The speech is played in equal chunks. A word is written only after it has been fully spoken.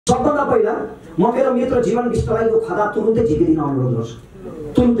सबभन्दा पहिला म मेरो मित्र जीवन विष्टलाई यो खदा तुरुन्तै झिकिदिन अनुरोध गर्छु।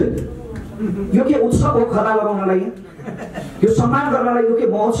 तुरुन्तै। यो के उत्सव हो खदा लगाउनलाई? यो सम्मान गर्नलाई यो के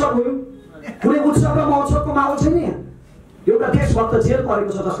महोत्सव हो? कुनै उत्सव र महोत्सवको माहौल छैन यहाँ। एउटा देशभक्त जेल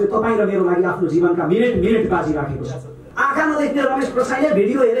परेको छ जसले तपाईँ र मेरो लागि आफ्नो जीवनका मिनेट बाजी राखेको छ। आँखा नदेख्ने रमेश प्रसाईले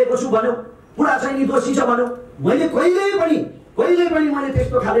भिडियो हेरेको छु भन्यो, पुडासाइनी दोषी छ भन्यो। मैले कहिल्यै पनि मैले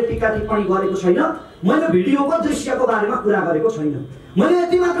त्यस्तो खाले टीका टिप्पणी गरेको छैन। मैले भिडियोको दृश्यको बारेमा कुरा गरेको छैन। मैले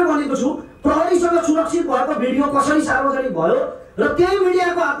यति मात्र भनेको छु, प्रहरीसँग सुरक्षित भएको भिडियो कसरी सार्वजनिक भयो र त्यही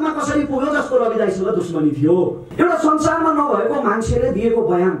मिडियाको हातमा कसरी पुग्यो जसको रवि दाइसँग दुश्मनी थियो। एउटा संसारमा नभएको मान्छेले दिएको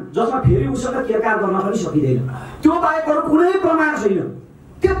बयान जसमा फेरि उसँग केरकार गर्न पनि सकिँदैन, त्यो बाहेक अरू कुनै प्रमाण छैन।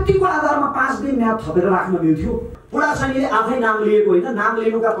 त्यतिको आधारमा 5 दिन म्याद थपेर राख्न मिल्थ्यो। पुडासैनीले आफै नाम लिएको होइन, नाम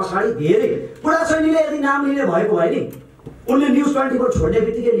लिनुका पछाडि धेरै पुडासैनीले यदि नाम लिने भएको भए नि उनले न्युज 24 छोड्ने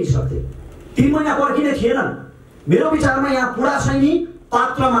बित्तिकै लिइसक्थे। 3 महिना पर्खिने थिएनन्। मेरो विचारमा यहाँ पुडासैनी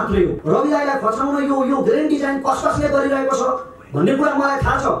पात्र मात्रै हो। रवि दाइलाई खचाउन यो ग्रेन डिजाइन कसले गरिरहेको छ भन्ने कुरा मलाई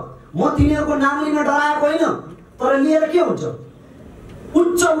थाहा छ। म तिनीहरूको नाम लिन डराएको होइन, तर लिएर के हुन्छ?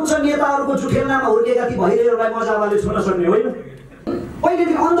 उच्च नेताहरूको जुठेल्नामा हुर्केका ती भइरहेहरूलाई मजाले छोड्न सक्ने होइन।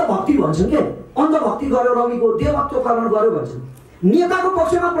 पहिलेदेखि अन्धभक्ति भन्छन् के, अन्धभक्ति गर्यो, रविको देवत्वकरण गर्यो भन्छन्। नेताको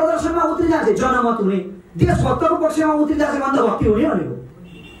पक्षमा प्रदर्शनमा उत्रिजान्छ जनमत हुने, देशभक्तको पक्षमा उत्रिजान्छ अन्धभक्ति हुने भनेको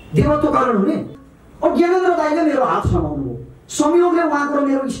देवत्वकरण हुने। अब ज्ञानेन्द्र दाइले मेरो हात समाउनु हो, संयोगले उहाँको र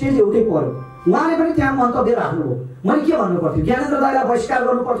मेरो स्टेज एउटै पर्यो। उहाँले पनि त्यहाँ मन्तव्य राख्नु हो। मैले के भन्नु पर्थ्यो? ज्ञानेन्द्र दाइलाई बहिष्कार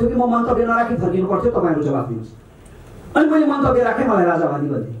गर्नु पर्थ्यो कि म मन्तव्य नराखी फर्किनु पर्थ्यो? तपाईँहरू जवाफ दिनुहोस्। अनि मैले मन्तव्य राखेँ, मलाई राजावादी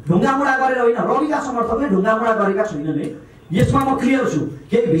भन्थे। ढुङ्गामुढा गरेर होइन, रविका समर्थकले ढुङ्गामुढा गरेका छैनन् है। यसमा म क्लियर छु।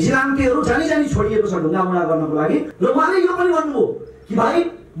 केही भिजिलान्तीहरू जानी छोडिएको छ ढुङ्गामुढा गर्नको लागि र उहाँले यो पनि भन्नुभयो कि भाइ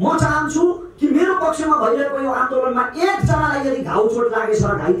म चाहन्छु कि मेरो पक्षमा भइरहेको यो आन्दोलनमा एकजनालाई यदि घाउचोट लागेछ र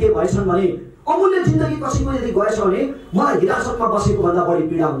घाइते भएछन् भने, अमूल्य जिन्दगी कसैको यदि गएछ भने मलाई हिरासतमा बसेको भन्दा बढी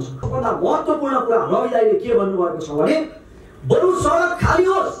पीडा हुन्छ। सबभन्दा महत्त्वपूर्ण कुरा रवि दाइले के भन्नुभएको छ भने बरु सडक खाली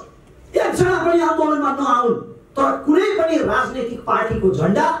होस्, एकजना पनि आन्दोलनमा नआउन्, तर कुनै पनि राजनैतिक पार्टीको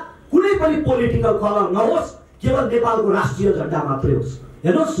झण्डा, कुनै पनि पोलिटिकल कलर नहोस्, केवल नेपालको राष्ट्रिय झण्डा मात्रै होस्।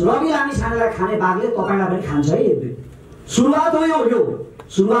 हेर्नुहोस्, रवि लामिछानेलाई खाने बाघले तपाईँलाई पनि खान्छ है। एक सुरुवात हो, यो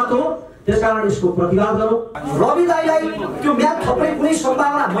सुरुवात हो। त्यसकारण यसको प्रतिवाद गरौँ। रवि दाइलाई त्यो म्याद थप्ने कुनै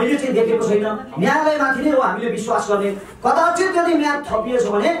सम्भावना मैले चाहिँ देखेको छैन। न्यायालयमाथि नै हो हामीले विश्वास गर्ने। कदाचित यदि म्याद थपिएछ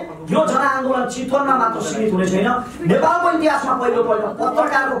भने यो जनआन्दोलन चितवनमा मात्र सीमित हुने छैन। नेपालको इतिहासमा पहिलोपल्ट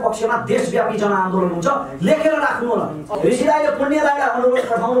पत्रकारको पक्षमा देशव्यापी जनआन्दोलन हुन्छ। लेखेर राख्नु होला। ऋषि दाइले पुण्य दाइलाई अनुरोध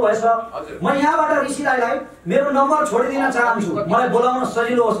पठाउनु भएछ। म यहाँबाट ऋषि दाइलाई मेरो नम्बर छोडिदिन चाहन्छु, मलाई बोलाउन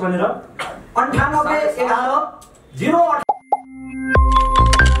सजिलो होस् भनेर। 9811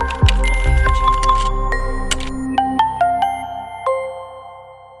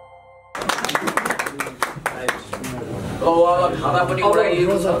 खाना पनि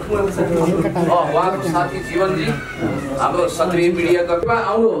उडाइएको छ। उहाँको साथी जीवनजी हाम्रो सक्रिय मिडियाकर्मीमा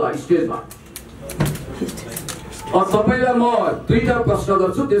आउनु होला स्टेजमा। तपाईँलाई म 2टा प्रश्न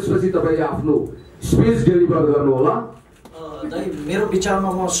गर्छु, त्यसपछि तपाईँले आफ्नो स्पिच डेलिभर गर्नु होला। मेरो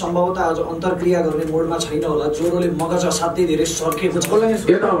विचारमा म सम्भवतः आज अन्तर्क्रिया गर्ने मोडमा छैन होला। ज्वरोले मगज असाध्यै धेरै सर्केको छ।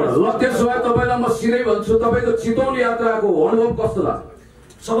 यताबाट ल, त्यसो भए तपाईँलाई म सिधै भन्छु, तपाईँको चितवन यात्राको अनुभव कस्तो लाग्छ?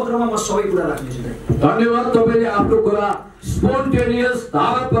 समग्रमा म सबै कुरा राख्नेछु। धन्यवाद। तपाईँले आफ्नो कुरा स्पोन्टेनियस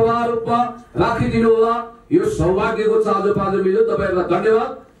धारा प्रवाह रूपमा राखिदिनु होला। यो सौभाग्यको चाँजो पाँजो मिल्यो। तपाईँहरूलाई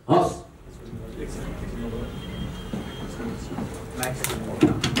धन्यवाद। हस्,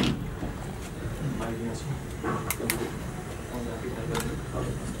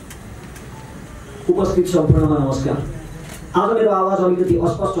 उपस्थित सम्पूर्णमा नमस्कार। आज मेरो आवाज अलिकति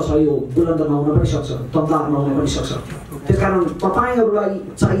अस्पष्ट छ, यो बुलन्द नहुन पनि सक्छ, तम्दार नहुन पनि सक्छ। त्यसकारण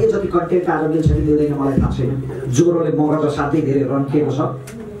तपाईँहरूलाई चाहिए जति कन्टेन्ट आज मिल्छ कि मिल्दैन मलाई थाहा छैन। ज्वरोले मगज असाध्यै धेरै रन्किएको छ,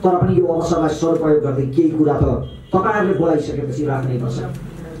 तर पनि यो अवसरलाई सदुपयोग गर्दै केही कुरा त तपाईँहरूले बोलाइसकेपछि राख्नै पर्छ।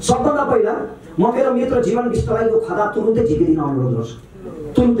 सबभन्दा पहिला म मेरो मित्र जीवन विष्टलाई यो खदा तुरुन्तै झिकिदिन अनुरोध गर्छु।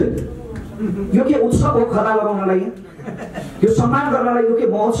 तुरुन्तै। यो के उत्सव हो खदा लगाउनलाई? यो सम्मान गर्नलाई यो के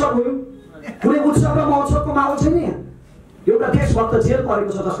महोत्सव हो? कुनै उत्सव र महोत्सवको माहौल छैन यहाँ। एउटा देशभक्त जेल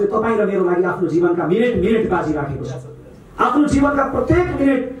परेको छ जसले तपाईँ र मेरो लागि आफ्नो जीवनका मिनेट बाजी राखेको छ। आफ्नो जीवनका प्रत्येक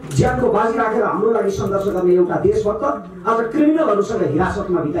मिनेट ज्यानको बाजी राखेर हाम्रो लागि सङ्घर्ष गर्ने एउटा देशभक्त आज क्रिमिनलहरूसँग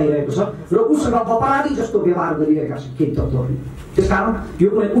हिरासतमा बिताइरहेको छ र उसँग अपराधी जस्तो व्यवहार गरिरहेका छन् केही तत्त्वहरू। त्यसकारण यो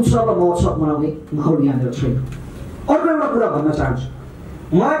कुनै उत्सव र महोत्सव मनाउने माहौल यहाँनिर छैन। अर्को एउटा कुरा भन्न चाहन्छु,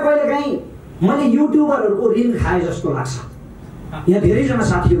 मलाई कहिलेकाहीँ मैले युट्युबरहरूको ऋण खाए जस्तो लाग्छ। यहाँ धेरैजना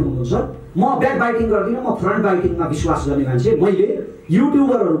साथीहरू हुनुहुन्छ, म ब्याक बाइटिङ गर्दिनँ, म फ्रन्ट बाइटिङमा विश्वास गर्ने मान्छे। मैले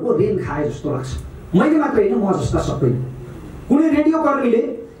युट्युबरहरूको ऋण खाए जस्तो लाग्छ। मैले मात्र होइन, म जस्ता सबै। कुनै रेडियो कर्मीले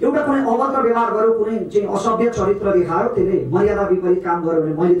एउटा कुनै अभद्र व्यवहार गर्यो, कुनै चाहिँ असभ्य चरित्र देखायो, त्यसले मर्यादा विपरीत काम गर्यो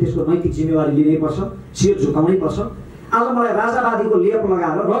भने मैले त्यसको नैतिक जिम्मेवारी लिनै पर्छ, शिर झुकाउनै पर्छ। आज मलाई राजावादीको लेप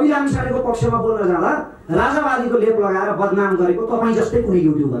लगाएर रवि लामिछानेको पक्षमा बोल्न जाँदा राजावादीको लेप लगाएर बदनाम गरेको तपाईँ जस्तै कुनै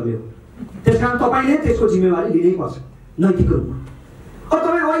युट्युबरले हो। त्यसकारण तपाईँले त्यसको जिम्मेवारी लिनै पर्छ नैतिक रूपमा। अब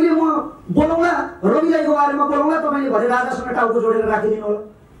तपाईँ अहिले म बोलाउँला रवि दाइको बारेमा बोलाउँला, तपाईँले भने राजासँग टाउको जोडेर राखिदिनु होला।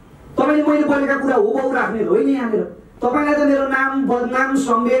 तपाईँले मैले बोलेका कुरा हुबहु राख्ने होइन यहाँनिर। तपाईँलाई त मेरो नाम, बदनाम,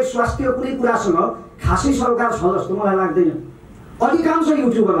 सम्वेक, स्वास्थ्य कुनै कुरासँग खासै सरोकार छ जस्तो मलाई लाग्दैन। अधिकांश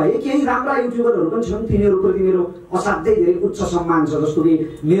युट्युबरलाई, केही राम्रा युट्युबरहरू पनि छन्, तिनीहरूप्रति मेरो असाध्यै धेरै उच्च सम्मान छ। जस्तो कि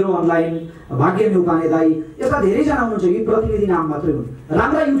मेरो अनलाइन भाग्य न्युपाने दाई, यस्ता धेरैजना हुनुहुन्छ कि प्रतिनिधि नाम मात्रै हुन्।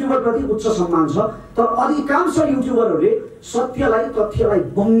 राम्रा युट्युबरप्रति उच्च सम्मान छ, तर अधिकांश युट्युबरहरूले सत्यलाई, तथ्यलाई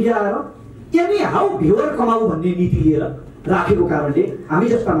बङ्ग्याएर एनी हाउ भ्युअर कमाऊ भन्ने नीति लिएर राखेको कारणले हामी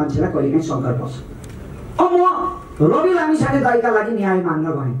जस्ता मान्छेलाई कहिलेकाहीँ शङ्का पर्छ। अब म रवि लामिछाने दाइका लागि न्याय माग्न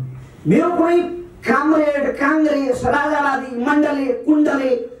गएँ। मेरो कुनै कामरेड, काङ्ग्रेस, राजावादी, मण्डले, कुण्डले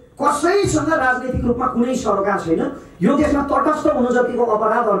कसैसँग राजनैतिक रूपमा कुनै सरोकार छैन। यो देशमा तटस्थ हुनु जतिको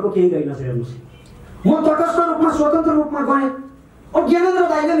अपराध अर्को केही रहेन। हेर्नुहोस्, म तटस्थ रूपमा, स्वतन्त्र रूपमा गएँ। अब ज्ञानेन्द्र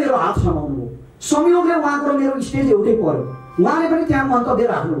दाइले मेरो हात समाउनु भयो, संयोगले उहाँको र मेरो स्टेज एउटै पर्यो। उहाँले पनि त्यहाँ मन्तव्य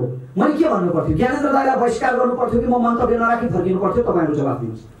राख्नुभयो। मैले के भन्नु पर्थ्यो? ज्ञानेन्द्र दाइलाई बहिष्कार गर्नु पर्थ्यो कि म मन्तव्य नराखी फर्किनु पर्थ्यो? तपाईँहरू जवाब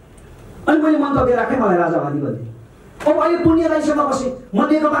दिनुहोस्। अनि मैले मन्तव्य राखेँ, मलाई राजावादी भन्थे। अब अहिले पुण्य दाइसँग बसेँ, म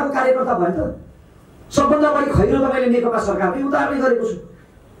नेकपाको कार्यकर्ता भएँ त। सबभन्दा बढी खैरो त मैले नेकपा सरकारकै उतार्ने गरेको छु।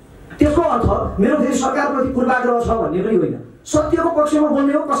 त्यसको अर्थ मेरो फेरि सरकारप्रति पूर्वाग्रह छ भन्ने पनि होइन। सत्यको पक्षमा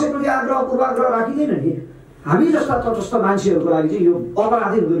बोल्ने हो, कसैप्रति आग्रह पूर्वाग्रह राखिँदैन नि। हामी जस्ता तटस्थ मान्छेहरूको लागि चाहिँ यो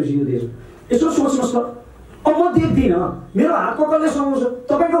अपराधै हुँदो रहेछ यो देश। यसो सोच्नुहोस् त। अब म देख्दिनँ, मेरो हातको कसले समाउँछ?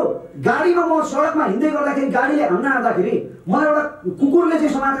 तपाईँको गाडीमा म सडकमा हिँड्दै गर्दाखेरि गाडीले हान्न आँट्दाखेरि मलाई एउटा कुकुरले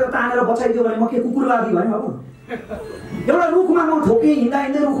चाहिँ समातेर तानेर बचाइदियो भने म के कुकुरवादी भएँ? अब एउटा रुखमा म ठोकेँ, हिँड्दा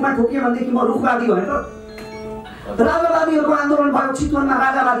हिँड्दै रुखमा ठोकेँ भनेदेखि म रुखवादी भएँ त? राजावादीहरूको आन्दोलन भयो, चितवनमा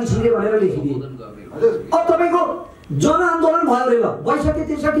राजावादी छिरे भनेर लेखिदिए। अब तपाईँको जनआन्दोलन भयो अरे, ल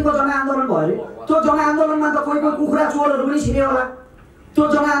 62-63 को जनआन्दोलन भयो अरे। त्यो जनआन्दोलनमा त कोही कोही कुखुरा चोरहरू पनि छिरे होला, त्यो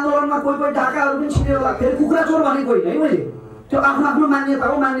जनआन्दोलनमा कोही कोही ढाकाहरू पनि छिरे होला। फेरि कुखुरा चोर भनेको होइन है मैले, त्यो आफ्नो आफ्नो मान्यता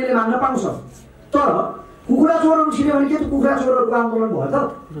हो, मान्नेले मान्न पाउँछ। तर कुखुरा चोरहरू छिरे भने के त्यो कुखुरा चोरहरूको आन्दोलन भयो त?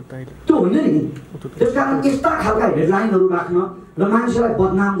 त्यो होइन नि। त्यसकारण यस्ता खालका हेडलाइनहरू राख्न र मान्छेलाई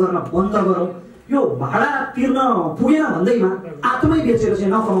बदनाम गर्न बन्द गरौँ। यो भाडा तिर्न पुगेन भन्दैमा आत्मै बेचेर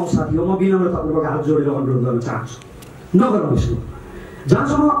चाहिँ नकमाऊ साथी हो। म विनम्रतापूर्वक हात जोडेर अनुरोध गर्न चाहन्छु, नगरौँ यसो।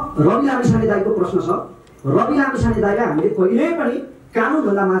 जहाँसम्म रवि लामिछाने दाइको प्रश्न छ, रवि लामिछाने दाइलाई हामीले कहिल्यै पनि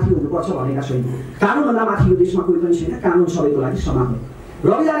कानुनभन्दा माथि हुनुपर्छ भनेका छैन। कानुनभन्दा माथि यो देशमा कोही पनि छैन। कानुन सबैको लागि समान हो।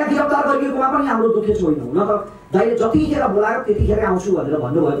 रवि दाइलाई गिरफ्तार गरिएकोमा पनि हाम्रो दुःखै छैन। हुन त दाइले जतिखेर बोलाएर त्यतिखेर आउँछु भनेर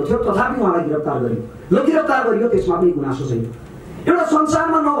भन्नुभएको थियो, तथापि उहाँलाई गिरफ्तार गरियो। ल, गिरफ्तार गरियो, त्यसमा पनि गुनासो छैन। एउटा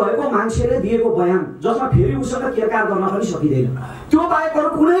संसारमा नभएको मान्छेले दिएको बयान जसमा फेरि उसँग केरकार गर्न पनि सकिँदैन, त्यो बाहेक अरू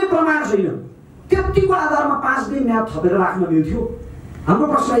कुनै प्रमाण छैन। त्यतिको आधारमा 5 दिन म्याद थपेर राख्न मिल्थ्यो? हाम्रो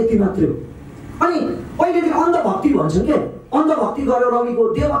प्रश्न यति मात्रै हो। अनि पहिलेदेखि अन्धभक्ति भन्छन् के, अन्धभक्ति गर्यो, रविको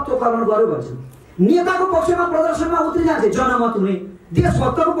देवत्वकरण गर्यो भन्छन्। नेताको पक्षमा प्रदर्शनमा उत्रिँदा चाहिँ जनमत हुने,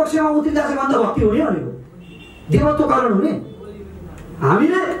 देशभक्तको पक्षमा उत्रिँदा चाहिँ अन्धभक्ति हुने भनेको, देवत्वकरण हुने।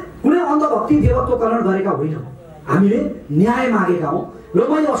 हामीले कुनै अन्धभक्ति देवत्वकरण गरेका होइनौँ, हामीले न्याय मागेका हौँ। र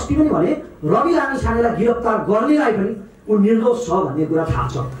मैले अस्ति पनि भने रवि लामिछानेलाई गिरफ्तार गर्नेलाई पनि ऊ निर्दोष छ भन्ने कुरा थाहा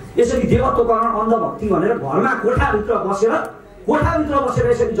छ। यसरी देवत्वकरण, अन्धभक्ति भनेर घरमा कोठाभित्र बसेर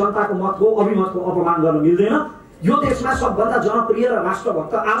यसरी जनताको मतको, अभिमतको अपमान गर्न मिल्दैन। यो देशमा सबभन्दा जनप्रिय र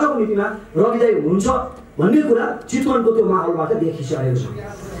राष्ट्रभक्त आजको मितिमा रवि दाइ हुनुहुन्छ भन्ने कुरा चितवनको त्यो माहौलबाट देखिसकेको छ।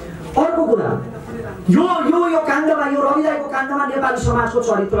 अर्को कुरा, यो काण्डमा, यो रवि दाइको काण्डमा नेपाली समाजको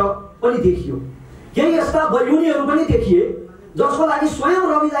चरित्र पनि देखियो। केही यस्ता बयुनीहरू पनि देखिए जसको लागि स्वयं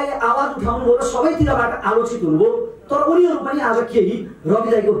रवि दाइले आवाज उठाउनुभयो र सबैतिरबाट आलोचित हुनुभयो, तर उनीहरू पनि आज केही रवि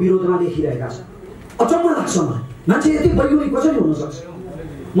दाइको विरोधमा देखिरहेका छन्। अचम्म लाग्छ मलाई, मान्छे यति बयुनी कसरी हुन सक्छ?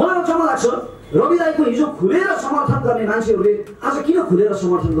 मलाई अचम्म लाग्छ, रवि दाइको हिजो खुलेर समर्थन गर्ने मान्छेहरूले आज किन खुलेर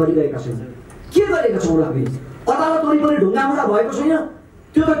समर्थन गरिरहेका छैनन्? के गरेका छौँ हामी? अदालत वरिपरि ढुङ्गामुढा भएको छैन?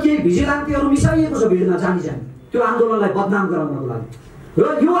 त्यो त केही भिजिलान्तीहरू मिसाइएको छ भिडमा जानी त्यो आन्दोलनलाई बदनाम गराउनको लागि। र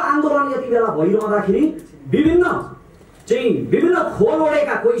यो आन्दोलन यति बेला भइरहँदाखेरि विभिन्न खोल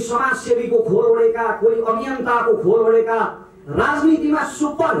ओढेका, कोही समाजसेवीको खोल ओढेका, कोही अभियन्ताको खोल ओढेका, राजनीतिमा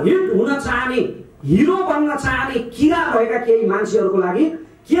सुपरहिट हुन चाहने, हिरो बन्न चाहने किरा भएका केही मान्छेहरूको लागि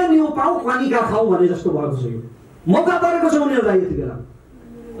के न्यु पाऊ कनिका खाऊ भने जस्तो भएको छ। यो मौका परेको छ उनीहरूलाई यति बेला।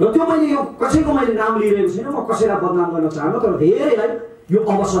 र त्यो मैले यो कसैको मैले नाम लिइरहेको छैन, म कसैलाई बदनाम गर्न चाहन्न, तर धेरैलाई यो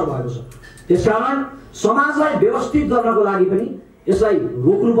अवसर भएको छ। त्यसकारण समाजलाई व्यवस्थित गर्नको लागि पनि यसलाई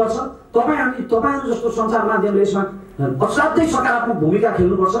रोक्नुपर्छ। तपाईहरु जस्तो सञ्चार माध्यमले यसमा असाध्यै सकारात्मक भूमिका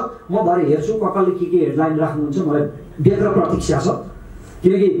खेल्नुपर्छ। म भरे हेर्छु ककलले के हेडलाइन राख्नुहुन्छ, मलाई व्यग्र प्रतीक्षा छ,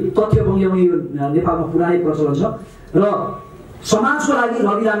 किनकि तथ्य बङ्ग्याउने नेपालमा पुरानै प्रचलन छ। र समाजको लागि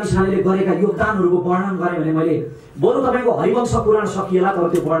रवि लामिछानेले गरेका योगदानहरूको वर्णन गरेँ भने मैले बरु तपाईँको हरिवंश पुराण सकिएला, तर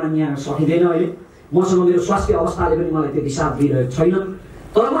त्यो वर्णन यहाँ सकिँदैन। अहिले मसँग मेरो स्वास्थ्य अवस्थाले पनि मलाई त्यति साथ दिइरहेको छैन।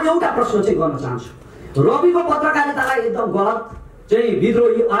 तर म एउटा प्रश्न चाहिँ गर्न चाहन्छु। रविको पत्रकारितालाई एकदम गलत चाहिँ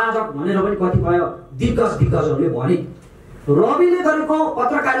विद्रोही अराजक भनेर पनि कतिपय दिग्गजहरूले भने। रविले गरेको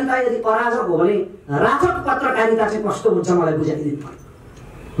पत्रकारिता यदि अराजक हो भने राजक पत्रकारिता चाहिँ कस्तो हुन्छ मलाई बुझाइदिनु।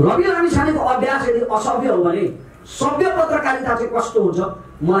 रवि लामिछानेको अभ्यास यदि असभ्य हो भने सभ्य पत्रकारिता चाहिँ कस्तो हुन्छ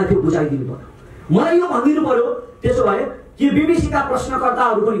मलाई त्यो बुझाइदिनु पर्यो। मलाई यो भनिदिनु पर्यो त्यसो भए कि बीबीसीका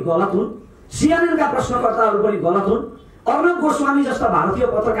प्रश्नकर्ताहरू पनि गलत हुन्, सीएनएनका प्रश्नकर्ताहरू पनि गलत हुन्, अर्णव गोस्वामी जस्ता भारतीय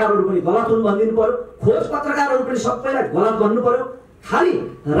पत्रकारहरू पनि गलत हुन् भनिदिनु पर्यो, खोज पत्रकारहरू पनि सबैलाई गलत भन्नु पर्यो। खालि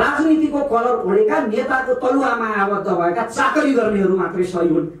राजनीतिको कलर ओढेका नेताको तलुवामा आबद्ध भएका चाकरी गर्नेहरू मात्रै सही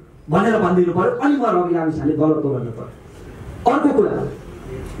हुन् भनेर भनिदिनु पर्यो। अनि म रवि लामिछाने गलत हो भन्नु पर्यो। अर्को कुरा,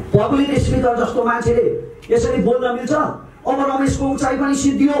 पब्लिक स्पिकर जस्तो मान्छेले यसरी बोल्न मिल्छ? अब रमेशको उचाइ पनि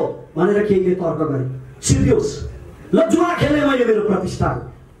सिद्धियो भनेर केहीले तर्क गरे। सिद्धियोस्, ल जुवा खेले मैले मेरो प्रतिष्ठा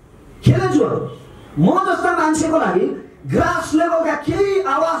खेले जुवा। म जस्ता मान्छेको लागि ग्रास लेभलका केही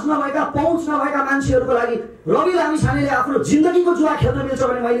आवाज नभएका पहुँच नभएका मान्छेहरूको लागि रवि लामिछानेले आफ्नो जिन्दगीको जुवा खेल्न मिल्छ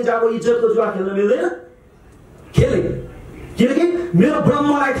भने मैले जब इज्जतको जुवा खेल्न मिल्दैन? खेले, किनकि मेरो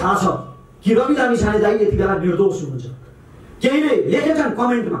ब्रह्मलाई थाहा छ कि रवि लामिछाने दाइ यति बेला निर्दोष हुनुहुन्छ। केहीले लेखेछन्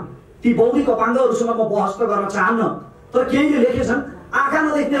कमेन्टमा, ती बौद्धिक अपाङ्गहरूसँग म बहस त गर्न चाहन्न, तर केहीले लेखेछन् आँखा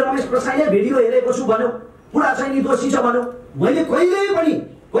नदेख्ने रमेश प्रसाईले भिडियो हेरेको छु भन्यो, पुडासाइनी दोषी छ भन्यो। मैले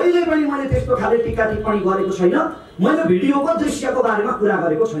कहिल्यै पनि मैले त्यस्तो खाले टिका टिप्पणी गरेको छैन। मैले भिडियोको दृश्यको बारेमा कुरा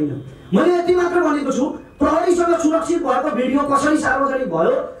गरेको छैन। मैले यति मात्र भनेको छु प्रहरीसँग सुरक्षित भएको भिडियो कसरी सार्वजनिक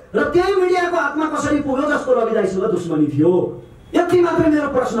भयो र त्यही मिडियाको हातमा कसरी पुग्यो जसको रवि दाइसँग दुश्मनी थियो, यति मात्रै मेरो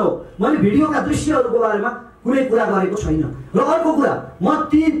प्रश्न हो। मैले भिडियोका दृश्यहरूको बारेमा कुनै कुरा गरेको छैन। र अर्को कुरा, म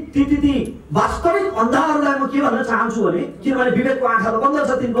ती वास्तविक अन्धाहरूलाई म के भन्न चाहन्छु भने, किनभने विवेकको आँखा त बन्द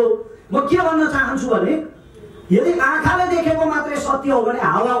छ तिनको, म के भन्न चाहन्छु भने यदि आँखाले देखेको मात्रै सत्य हो भने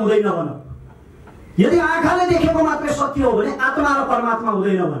हावा हुँदैन भन। यदि आँखाले देखेको मात्रै सत्य हो भने आत्मा र परमात्मा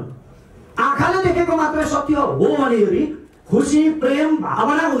हुँदैन भन। आँखाले देखेको मात्रै सत्य हो भने यदि खुसी प्रेम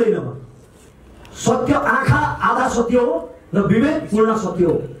भावना हुँदैन भन। सत्य आँखा आधा सत्य हो र विवेक पूर्ण सत्य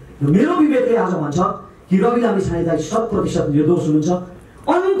हो। मेरो विवेकले आज भन्छ कि रवि लामिछाने दाइ 100% निर्दोष हुनुहुन्छ।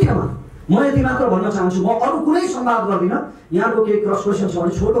 अन्त्यमा म यति मात्र भन्न चाहन्छु, म अरू कुनै संवाद गर्दिनँ, यहाँको केही क्रस क्वेसन छ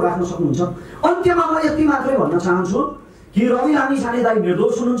भने छोटो राख्न सक्नुहुन्छ। अन्त्यमा म यति मात्रै भन्न चाहन्छु कि रवि लामिछाने दाइ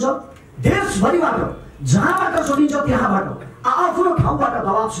निर्दोष हुनुहुन्छ। देशभरिबाट जहाँबाट सकिन्छ त्यहाँबाट आफ्नो ठाउँबाट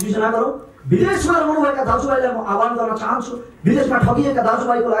दबाब सृजना गरौँ। विदेशमा रहनुभएका दाजुभाइलाई म आह्वान गर्न चाहन्छु, विदेशमा ठगिएका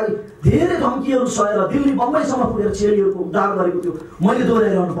दाजुभाइको लागि धेरै धम्कीहरू सहेर दिल्ली बम्बईसम्म पुगेर चेलीहरूको उद्धार गरेको थियो। मैले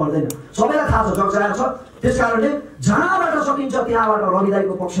दोहोऱ्याइरहनु पर्दैन, सबैलाई थाहा छ, जगजाहेर छ। त्यसकारणले जहाँबाट सकिन्छ त्यहाँबाट रवि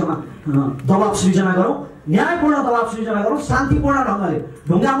दाइको पक्षमा दबाब सृजना गरौँ, न्यायपूर्ण दबाब सृजना गरौँ, शान्तिपूर्ण ढङ्गले,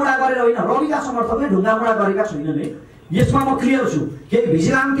 ढुङ्गामुढा गरेर होइन। रविका समर्थकले ढुङ्गामुढा गरेका छैनन् है, यसमा म क्लियर छु। केही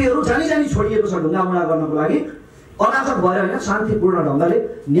भिजिलान्तीहरू जानी छोडिएको छ ढुङ्गामुढा गर्नको लागि। अराजक भएर होइन, शान्तिपूर्ण ढङ्गले,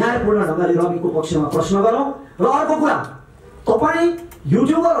 न्यायपूर्ण ढङ्गले रविको पक्षमा प्रश्न गरौँ। र अर्को कुरा, तपाईँ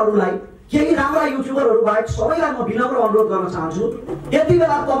युट्युबरहरूलाई, केही राम्रा युट्युबरहरू बाहेक सबैलाई म विनम्र अनुरोध गर्न चाहन्छु, यति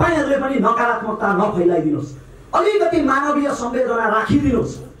बेला तपाईँहरूले पनि नकारात्मकता नफैलाइदिनुहोस्, अलिकति मानवीय संवेदना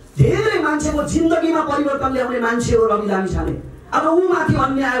राखिदिनुहोस्। धेरै मान्छेको जिन्दगीमा परिवर्तन ल्याउने मान्छे हो रवि लामिछाने। अब उमाथि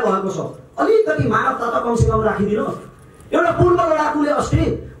अन्याय भएको छ, अलिकति मानवता त कमसेकम राखिदिनुहोस्। एउटा पूर्व लडाकुले अस्ति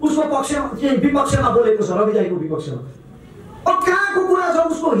उसको पक्षमा विपक्षमा बोलेको छ, रवि दाइको विपक्षमा। अब कहाँको कुरा छ?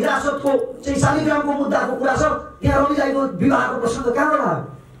 उसको हिरासतको चाहिँ सालिग्रामको मुद्दाको कुरा छ, त्यहाँ रवि दाइको विवाहको प्रसङ्ग कहाँबाट आयो?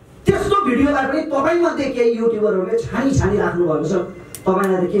 त्यस्तो भिडियोलाई पनि तपाईँमध्ये केही युट्युबरहरूले छानी राख्नु भएको छ।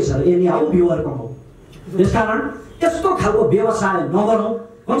 तपाईँलाई के छ, एनी हाउ भ्युवर कमाऊ। त्यसकारण त्यस्तो खालको व्यवसाय नगरौँ,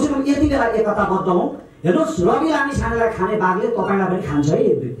 कमसेकम यति बेला एकताबद्ध हौँ। हेर्नुहोस्, रवि लामिछानेलाई खाने बाघले तपाईँलाई पनि खान्छ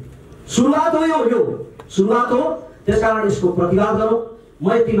है। सुरुवात हो, यो सुरुवात हो। त्यसकारण यसको प्रतिवाद गरौँ।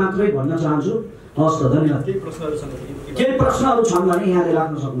 म यति मात्रै भन्न चाहन्छु। हस् त, धन्यवाद। केही प्रश्नहरू छन् भने यहाँले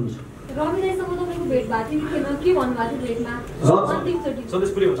राख्न सक्नुहुन्छ।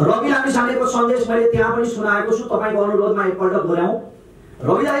 रवि लामिछानेको सन्देश मैले त्यहाँ पनि सुनाएको छु, तपाईँको अनुरोधमा एकपल्ट दोहोऱ्याउँ।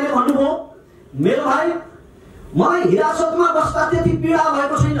 रवि दाइले भन्नुभयो, मेरो भाइ मलाई हिरासतमा बस्दा त्यति पीडा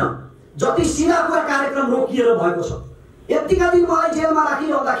भएको छैन जति सिधा कुरा कार्यक्रम रोकिएर भएको छ। यतिका दिन मलाई जेलमा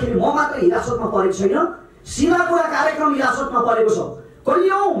राखिरहँदाखेरि म मात्र हिरासतमा परेको छैन, सिधा कुरा कार्यक्रम हिरासतमा परेको छ।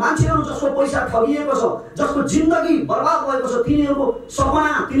 कैयौं मान्छेहरू जसको पैसा ठगिएको छ, जसको जिन्दगी बर्बाद भएको छ, तिनीहरूको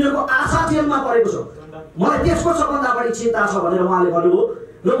सपना, तिनीहरूको आशा जेलमा परेको छ। मलाई त्यसको सबभन्दा बढी चिन्ता छ भनेर उहाँले भन्नुभयो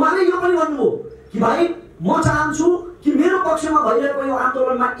र उहाँले यो पनि भन्नुभयो कि भाइ म चाहन्छु कि मेरो पक्षमा भइरहेको यो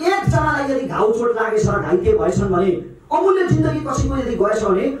आन्दोलनमा एकजनालाई यदि घाउ चोट लागेछ र घाइते भएछन् भने अमूल्य जिन्दगी कसैको यदि गएछ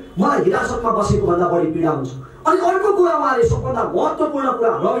भने मलाई हिरासतमा बसेको भन्दा बढी पीडा हुन्छ। अनि अर्को कुरा उहाँले सबभन्दा महत्त्वपूर्ण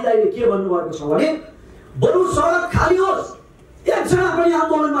कुरा रवि दाइले के भन्नुभएको छ भने बरु सडक खाली होस्, एकजना पनि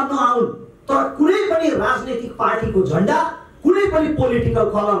आन्दोलनमा नआउन्, तर कुनै पनि राजनीतिक पार्टीको झण्डा, कुनै पनि पोलिटिकल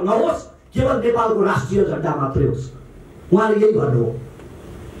कलर नहोस्, केवल नेपालको राष्ट्रिय झण्डा मात्रै होस्। उहाँले यही भन्नुभयो।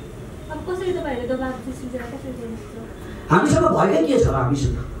 हामीसँग भएकै के छ र?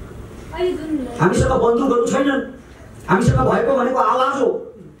 हामीसँग बन्दुकहरू छैनन्, हामीसँग भएको भनेको आवाज हो,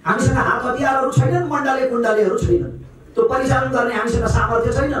 हामीसँग हात हतियारहरू छैनन्, मण्डले कुण्डलेहरू छैनन्, त्यो परिचालन गर्ने हामीसँग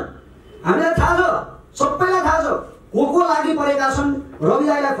सामर्थ्य छैन। हामीलाई थाहा छ, सबैलाई थाहा छ को लागि परेका छन्, रवि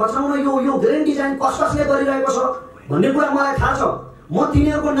दाइलाई खचाउन यो ग्रेन्ड डिजाइन कसले गरिरहेको छ भन्ने कुरा मलाई थाहा छ। म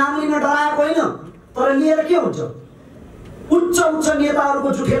तिनीहरूको नाम लिन डराएको होइन, तर लिएर के हुन्छ? उच्च नेताहरूको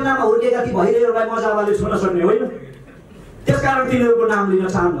जुठेल्नामा हुर्केका ती भइरहेहरूलाई मजाले छुन सक्ने होइन, त्यसकारण तिनीहरूको नाम लिन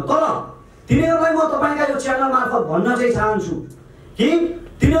चाहन्न। तर तिनीहरूलाई म तपाईँका यो च्यानल मार्फत भन्न चाहिँ चाहन्छु कि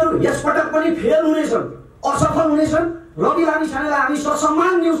तिनीहरू यसपटक पनि फेल हुनेछन्, असफल हुनेछन्। रवि लामिछानेलाई हामी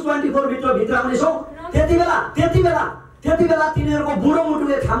ससम्मान न्युज 24 भित्राउनेछौँ। त्यति बेला तिनीहरूको बुढो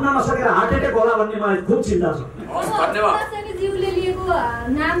मुटुले थाम्न नसकेर हार्ट एटेक होला भन्ने मलाई खुब चिन्ता छ। ज्यूले लिएको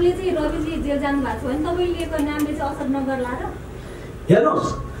नामले चाहिँ रविजी जेल जानु भएको छ भने तपाईले लिएको नामले चाहिँ असर नगर्ला र? हेर्नुहोस्,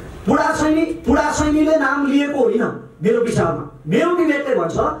 पुडासैनीले नाम लिएको होइन मेरो विचारमा। मेरो विवेकले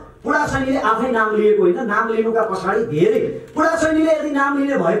भन्छ पुडासैनीले आफै नाम लिएको होइन, नाम लिनुका पछाडि धेरै पुडासैनीले यदि नाम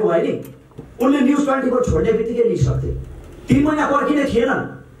लिने भएको भए नि उनले न्युज 24 छोड्ने बित्तिकै लिइसक्थे, 3 महिना पर्खिने थिएनन्।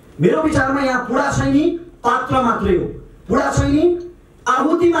 मेरो विचारमा यहाँ पुडासैनी पात्र मात्रै हो, पुडासैनी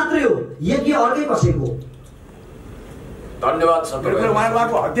आहुति मात्रै हो, यज्ञ अर्कै कसैको। धन्यवाद सर।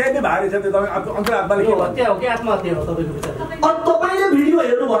 उहाँको हत्या नै भारी छ, त्यो तपाईँ अन्तरात्माले के हत्या हो कि आत्महत्या हो तपाईँको विचारमा? तपाईँले भिडियो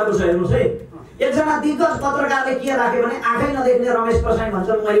हेर्नु भएको छ, हेर्नुहोस् है। एकजना दिग्गज पत्रकारले के राख्यो भने आँखै नदेख्ने रमेश प्रसाई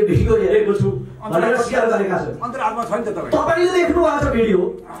भन्छन् मैले भिडियो हेरेको छु भनेर शेयर गरेका छन्। अन्तरात्मा छ नि त तपाईँ। तपाईँले देख्नु भएको छ भिडियो,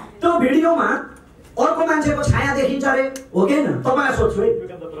 त्यो भिडियोमा अर्को मान्छेको छाया देखिन्छ अरे, हो कि होइन? तपाईँलाई सोध्छु है,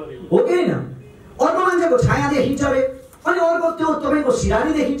 हो कि होइन? अर्को मान्छेको छाया देखिन्छ अरे, अनि अर्को त्यो तपाईँको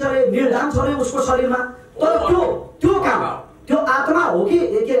सिरानी देखिन्छ अरे, निर्धाम छ अरे उसको शरीरमा। तर त्यो काम त्यो आत्मा हो कि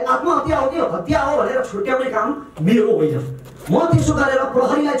आत्महत्या हो कि हत्या हो भनेर छुट्याउने काम मेरो होइन। म त्यसो गरेर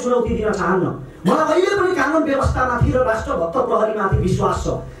प्रहरीलाई चुनौती दिन चाहन्न। मलाई अहिले पनि कानुन व्यवस्थामाथि र राष्ट्रभक्त प्रहरीमाथि विश्वास छ।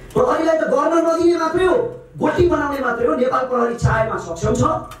 प्रहरीलाई त गर्न नदिने मात्रै हो, गोटी बनाउने मात्रै हो। नेपाल प्रहरी चाहेमा सक्षम छ,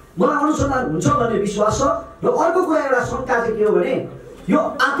 मलाई अनुसन्धान हुन्छ भन्ने विश्वास छ। र अर्को कुरा एउटा शङ्का चाहिँ के हो भने यो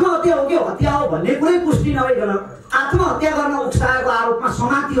आत्महत्या हो कि हत्या हो भन्ने कुरै पुष्टि नभइकन आत्महत्या गर्न उक्साएको आरोपमा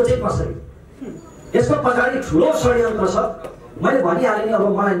समातियो चाहिँ कसरी? यसको पछाडि ठुलो षड्यन्त्र छ। मैले भनिहालेँ नि, अब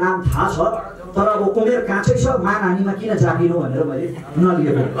मलाई नाम थाहा छ, तर अब उमेर काँचै छ, मानहानीमा किन जागिनु भनेर मैले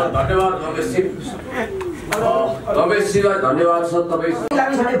नलिएको। धन्यवाद रमेशजीलाई, धन्यवाद छ। तपाईँ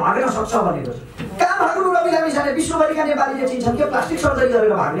लामिछाने भाग्न सक्छ भनेको छ। कहाँ भाग्नु रवि लामिछाने? विश्वभरिका नेपालीले चिन्छन् के प्लास्टिक सर्जरी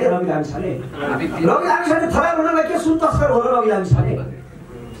गरेर भाग्ने रवि लामिछाने? रवि लामिछाने फरार हुनलाई के सुन तस्कर हो र रवि लामिछाने?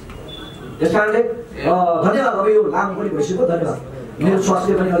 त्यस कारणले धन्यवाद। अब यो लामो पनि भइसक्यो, धन्यवाद। मेरो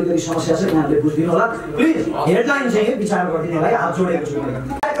स्वास्थ्य पनि अलिकति समस्या छ, यहाँले बुझिदिनु होला प्लिज। हेडलाइन चाहिँ विचार गरिदिनेलाई हात जोडेको छु।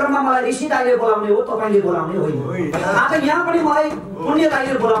 कार्यक्रममा मलाई ऋषि दाइले बोलाउने हो, तपाईँले बोलाउने होइन। आज यहाँ पनि मलाई पुण्य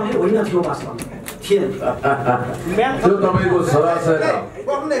दाइले बोलाउने होइन थियो, वास्तवमा थिएन। त्यो तपाईँको सरासर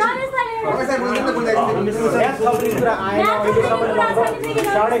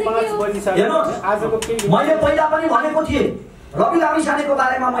मैले पहिला पनि भनेको थिएँ, रवि लामिछानेको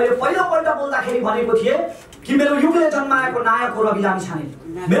बारेमा मैले पहिलोपल्ट बोल्दाखेरि भनेको थिएँ कि मेरो युगले जन्माएको नायक हो रवि लामिछाने,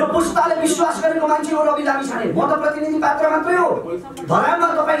 मेरो पुस्ताले विश्वास गरेको मान्छे हो रवि लामिछाने। म त प्रतिनिधि पात्र मात्रै हो। धरानमा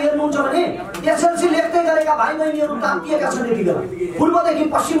तपाईँ हेर्नुहुन्छ भने एसएलसी लेख्दै गरेका भाइ बहिनीहरू तातिएका छन् यति बेला, पूर्वदेखि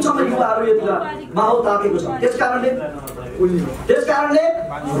पश्चिमसम्म युवाहरू यति बेला माहौल तातेको छ। त्यसकारणले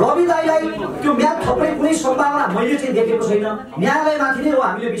रवि दाइलाई त्यो म्याद थप्ने कुनै सम्भावना मैले चाहिँ देखेको छैन। न्यायालयमाथि नै हो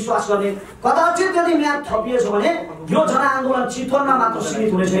हामीले विश्वास गर्ने। कदाचित यदि म्याद थपिएछ भने यो जनआन्दोलन चितवनमा मात्र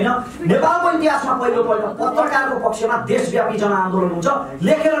सीमित हुने छैन। नेपालको इतिहासमा पहिलोपल्ट पत्रकारको पक्षमा देशव्यापी जनआन्दोलन हुन्छ,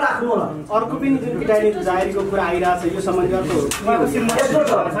 लेखेर राख्नु होला। अर्को पनि जुन पिटाइने जाहेरीको कुरा आइरहेछ, यो सम्बन्धी अर्को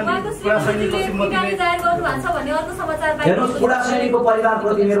हेर्नुहोस्, पुडासैनीको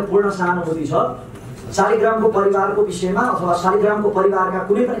परिवारप्रति मेरो पूर्ण सहानुभूति छ। शालिग्रामको परिवारको विषयमा अथवा शालिग्रामको परिवारका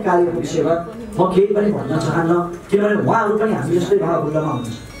कुनै पनि कार्यको विषयमा म केही पनि भन्न चाहन्न, किनभने उहाँहरू पनि हामी जस्तै भावुल्लामा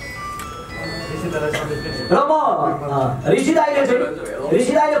हुनुहुन्छ। र म ऋषि दाइले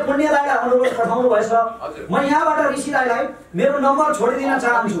पुण्य दाइलाई अनुरोध पठाउनु भएछ। म यहाँबाट ऋषि दाइलाई मेरो नम्बर छोडिदिन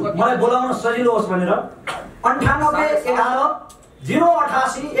चाहन्छु, मलाई बोलाउन सजिलो होस् भनेर। 98 11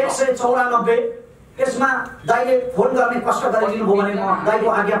 088 194 यसमा दाइले फोन गर्ने कष्ट गरिदिनु भयो भने म दाइको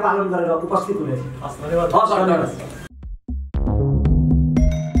आज्ञा पालन गरेर उपस्थित हुनेछु। हस् धन्यवाद। हस् धन्यवाद।